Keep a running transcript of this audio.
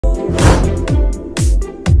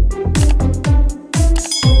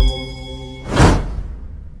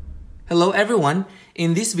Hello everyone!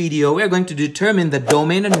 In this video, we are going to determine the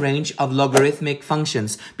domain and range of logarithmic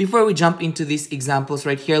functions. Before we jump into these examples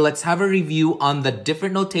right here, let's have a review on the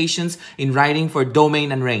different notations in writing for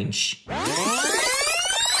domain and range.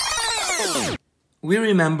 We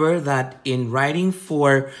remember that in writing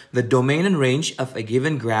for the domain and range of a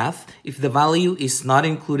given graph, if the value is not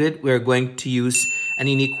included, we are going to use an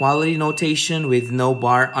inequality notation with no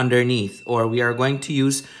bar underneath, or we are going to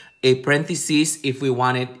use a parenthesis if we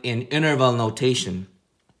want it in interval notation.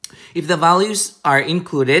 If the values are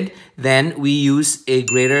included, then we use a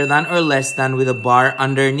greater than or less than with a bar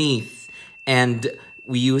underneath. And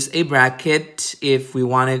we use a bracket if we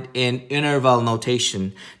want it in interval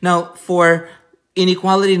notation. Now, for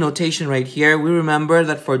inequality notation right here, we remember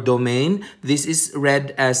that for domain, this is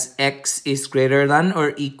read as x is greater than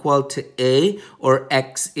or equal to a, or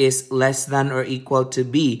x is less than or equal to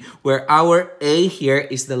b, where our a here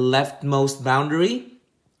is the leftmost boundary,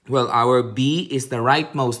 while our b is the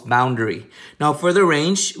rightmost boundary. Now for the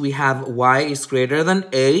range, we have y is greater than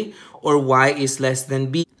a, or y is less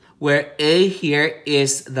than b, where a here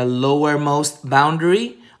is the lowermost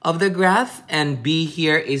boundary of the graph, and b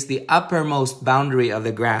here is the uppermost boundary of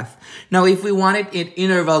the graph. Now, if we want it in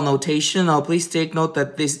interval notation, now please take note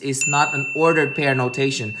that this is not an ordered pair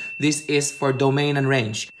notation. This is for domain and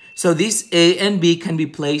range. So this a and b can be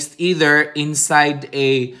placed either inside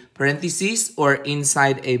a parenthesis or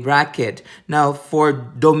inside a bracket. Now, for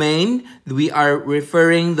domain, we are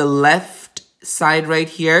referring the left side right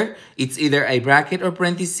here. It's either a bracket or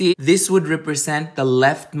parenthesis. This would represent the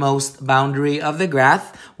leftmost boundary of the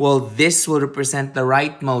graph, while this will represent the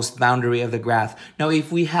rightmost boundary of the graph. Now,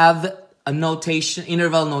 if we have a notation,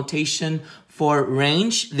 interval notation for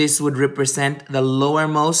range, this would represent the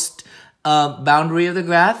lowermost boundary of the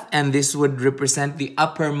graph, and this would represent the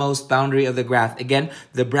uppermost boundary of the graph. Again,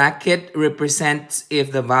 the bracket represents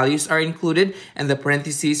if the values are included, and the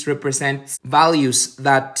parentheses represents values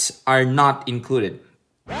that are not included.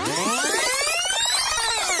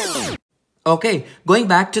 Okay, going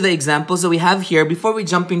back to the examples that we have here, before we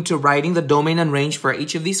jump into writing the domain and range for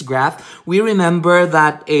each of these graphs, we remember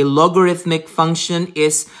that a logarithmic function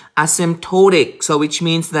is asymptotic. So which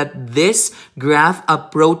means that this graph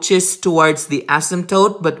approaches towards the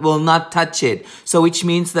asymptote but will not touch it. So which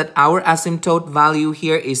means that our asymptote value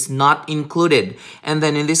here is not included. And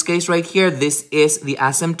then in this case right here, this is the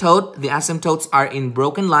asymptote. The asymptotes are in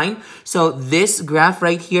broken line. So this graph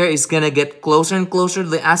right here is going to get closer and closer to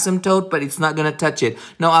the asymptote, but it's not going to touch it.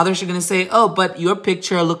 Now others are going to say, oh, but your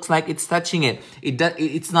picture looks like it's touching it.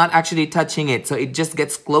 It's not actually touching it. So it just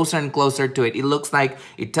gets closer and closer to it. It looks like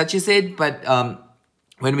it touches it, but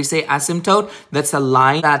when we say asymptote, that's a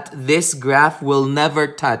line that this graph will never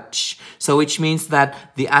touch. So which means that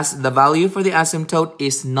the value for the asymptote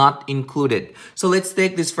is not included. So let's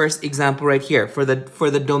take this first example right here. For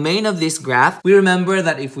the domain of this graph, we remember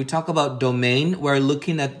that if we talk about domain, we're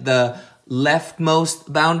looking at the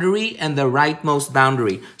leftmost boundary and the rightmost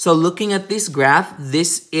boundary. So looking at this graph,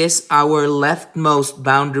 this is our leftmost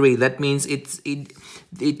boundary. That means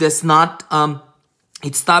it does not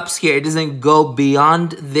it stops here. It doesn't go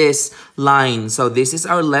beyond this line. So this is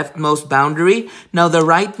our leftmost boundary. Now the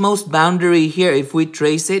rightmost boundary here, if we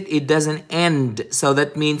trace it, it doesn't end. So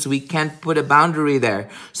that means we can't put a boundary there.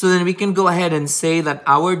 So then we can go ahead and say that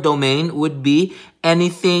our domain would be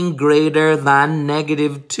anything greater than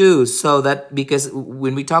 -2. So that, because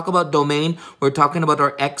when we talk about domain, we're talking about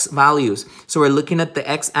our x values. So we're looking at the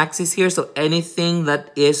x-axis here. So anything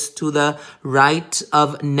that is to the right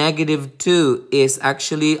of -2 is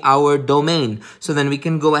actually our domain. So then we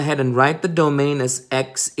can go ahead and write the domain as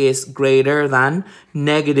x is greater than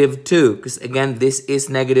 -2, because again, this is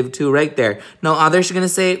 -2 right there. Now others are going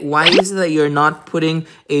to say, why is it that you're not putting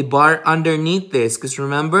a bar underneath this? Because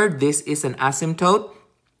remember, this is an asymptote.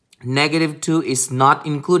 -2 is not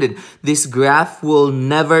included. This graph will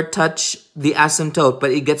never touch the asymptote,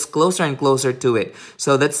 but it gets closer and closer to it.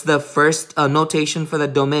 So that's the first notation for the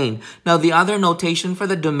domain. Now the other notation for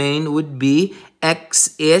the domain would be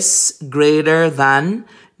x is greater than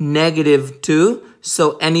 -2.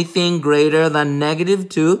 So anything greater than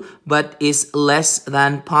 -2 but is less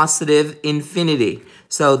than positive infinity.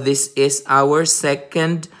 So this is our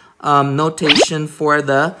second notation for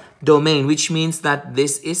the domain, which means that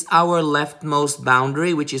this is our leftmost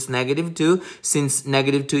boundary, which is -2. Since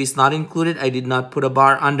 -2 is not included, I did not put a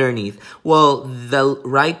bar underneath. Well, the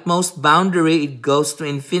rightmost boundary, it goes to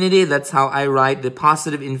infinity. That's how I write the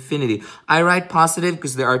positive infinity. I write positive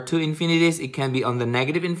because there are two infinities. It can be on the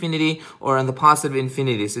negative infinity or on the positive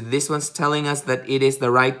infinity. So this one's telling us that it is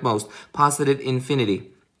the rightmost positive infinity.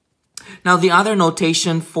 Now, the other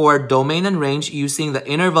notation for domain and range using the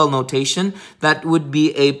interval notation, that would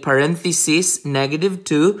be a parenthesis,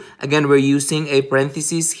 -2. Again, we're using a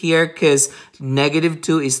parenthesis here because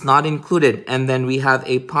 -2 is not included. And then we have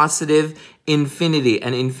a positive infinity,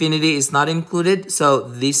 and infinity is not included. So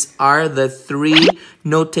these are the three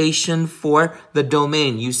notation for the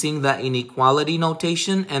domain using the inequality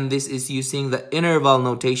notation, and this is using the interval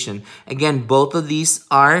notation. Again, both of these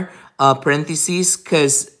are parentheses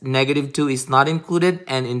because -2 is not included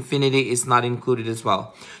and infinity is not included as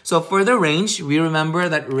well. So for the range, we remember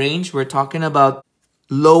that range, we're talking about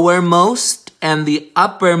lowermost and the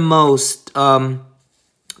uppermost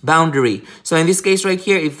boundary. So in this case right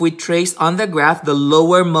here, if we trace on the graph, the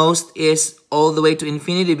lowermost is all the way to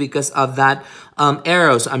infinity because of that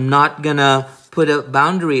arrow. So I'm not gonna put a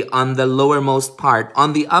boundary on the lowermost part.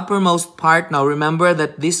 On the uppermost part, now remember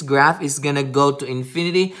that this graph is gonna go to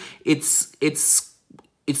infinity. It's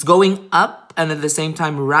going up and at the same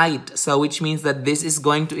time right. So which means that this is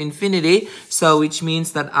going to infinity. So which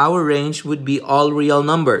means that our range would be all real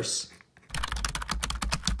numbers.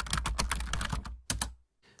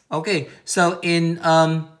 Okay, so in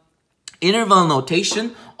interval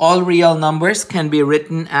notation, all real numbers can be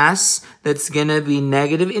written as, that's gonna be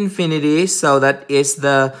 -infinity. So that is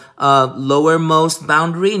the lowermost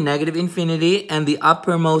boundary, -infinity, and the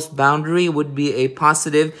uppermost boundary would be a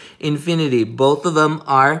positive infinity. Both of them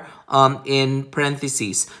are in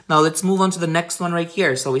parentheses. Now let's move on to the next one right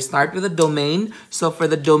here. So we start with the domain. So for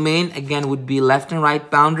the domain, again, would be left and right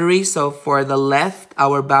boundary. So for the left,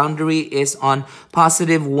 our boundary is on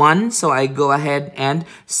 +1. So I go ahead and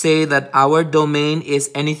say that our domain is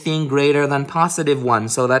anything greater than +1.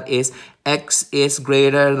 So that is x is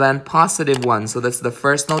greater than +1. So that's the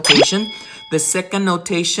first notation. The second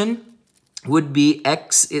notation would be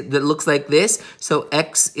x, that looks like this. So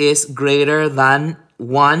x is greater than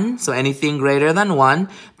 1, so anything greater than 1,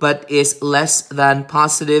 but is less than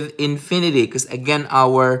 +infinity, because again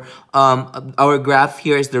our graph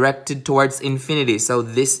here is directed towards infinity. So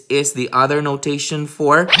this is the other notation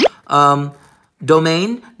for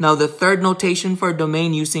domain. Now the third notation for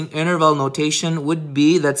domain using interval notation would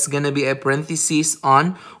be, that's gonna be a parenthesis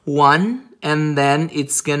on 1. And then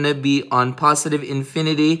it's gonna be on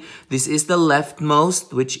 +infinity. This is the leftmost,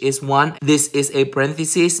 which is 1. This is a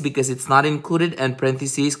parenthesis because it's not included, and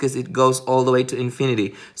parentheses because it goes all the way to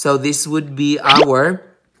infinity. So this would be our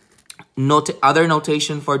other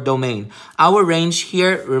notation for domain. Our range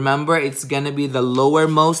here, remember, it's gonna be the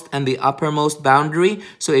lowermost and the uppermost boundary.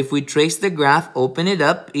 So if we trace the graph, open it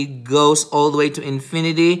up, it goes all the way to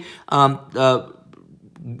infinity,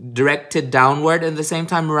 directed downward at the same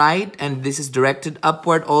time right, and this is directed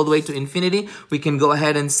upward all the way to infinity. We can go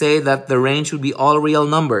ahead and say that the range would be all real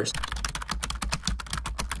numbers.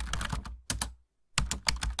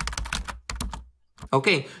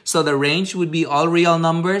 Okay, so the range would be all real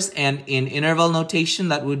numbers, and in interval notation,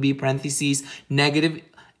 that would be parentheses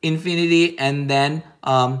 -infinity and then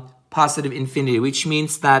 +infinity, which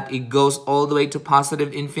means that it goes all the way to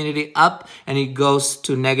 +infinity up and it goes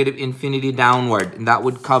to -infinity downward, and that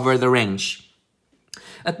would cover the range.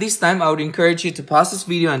 At this time, I would encourage you to pause this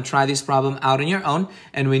video and try this problem out on your own,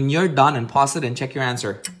 and when you're done, unpause it and check your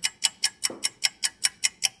answer.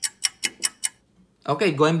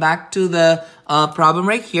 Okay, going back to the problem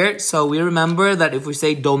right here. So we remember that if we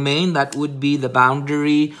say domain, that would be the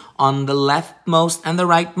boundary on the leftmost and the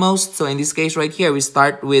rightmost. So in this case right here, we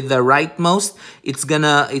start with the rightmost. It's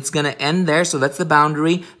gonna end there. So that's the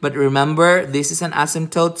boundary. But remember, this is an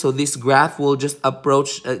asymptote. So this graph will just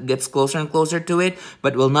approach, gets closer and closer to it,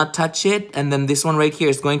 but will not touch it. And then this one right here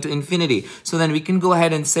is going to infinity. So then we can go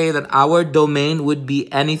ahead and say that our domain would be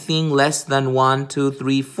anything less than 1, 2,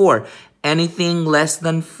 3, 4. Anything less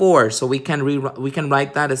than 4. So we can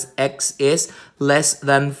write that as x is less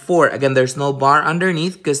than 4. Again, there's no bar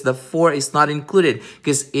underneath because the 4 is not included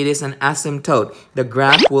because it is an asymptote. The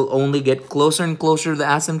graph will only get closer and closer to the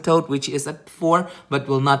asymptote, which is at 4, but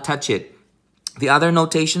will not touch it. The other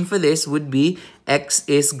notation for this would be x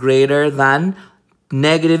is greater than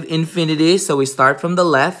 -infinity. So we start from the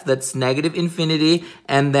left, that's -infinity,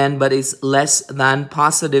 and then but it's less than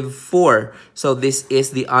 +4. So this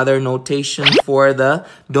is the other notation for the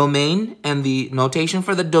domain, and the notation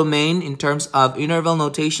for the domain in terms of interval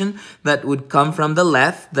notation, that would come from the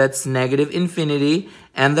left, that's -infinity,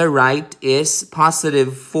 and the right is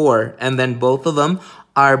 +4, and then both of them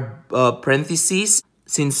are parentheses,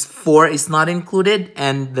 since 4 is not included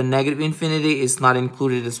and the -infinity is not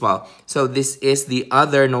included as well. So this is the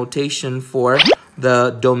other notation for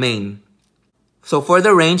the domain. So for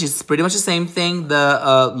the range, it's pretty much the same thing, the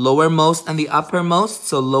lowermost and the uppermost.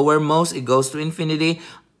 So lowermost, it goes to infinity.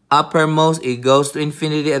 uppermost, it goes to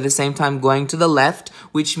infinity at the same time going to the left,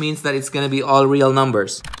 which means that it's going to be all real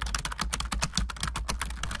numbers.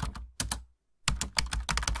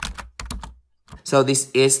 So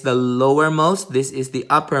this is the lowermost, this is the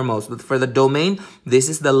uppermost. But for the domain, this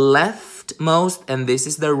is the leftmost and this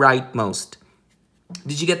is the rightmost.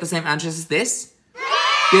 Did you get the same answers as this?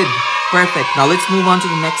 Good. Perfect. Now let's move on to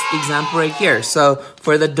the next example right here. So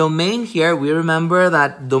for the domain here, we remember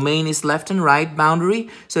that domain is left and right boundary.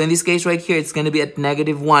 So in this case right here, it's going to be at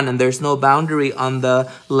 -1 and there's no boundary on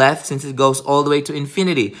the left since it goes all the way to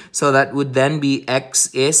infinity. So that would then be x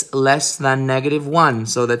is less than -1.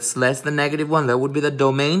 So that's less than -1. That would be the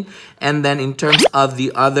domain. And then in terms of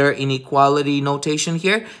the other inequality notation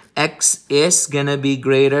here, x is gonna be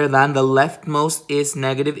greater than the leftmost is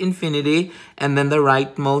 -infinity and then the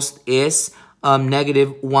rightmost is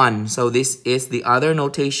 -1. So this is the other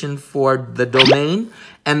notation for the domain.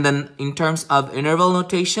 And then in terms of interval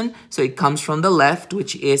notation, so it comes from the left,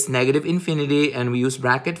 which is -infinity, and we use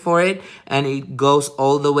bracket for it, and it goes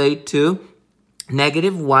all the way to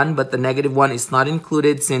 -1, but the -1 is not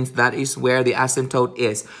included since that is where the asymptote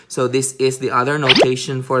is. So this is the other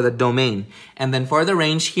notation for the domain. And then for the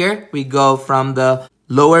range here, we go from the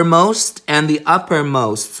lowermost and the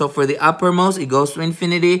uppermost. So for the uppermost, it goes to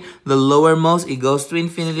infinity. The lowermost, it goes to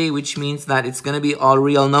infinity, which means that it's going to be all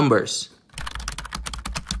real numbers.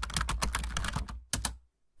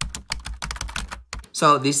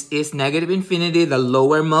 So this is -infinity, the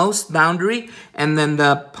lowermost boundary, and then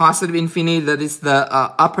the positive infinity, that is the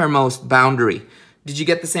uppermost boundary. Did you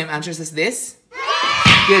get the same answers as this?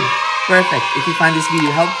 Good. Perfect. If you find this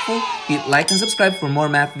video helpful, hit like and subscribe for more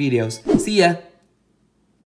math videos. See ya!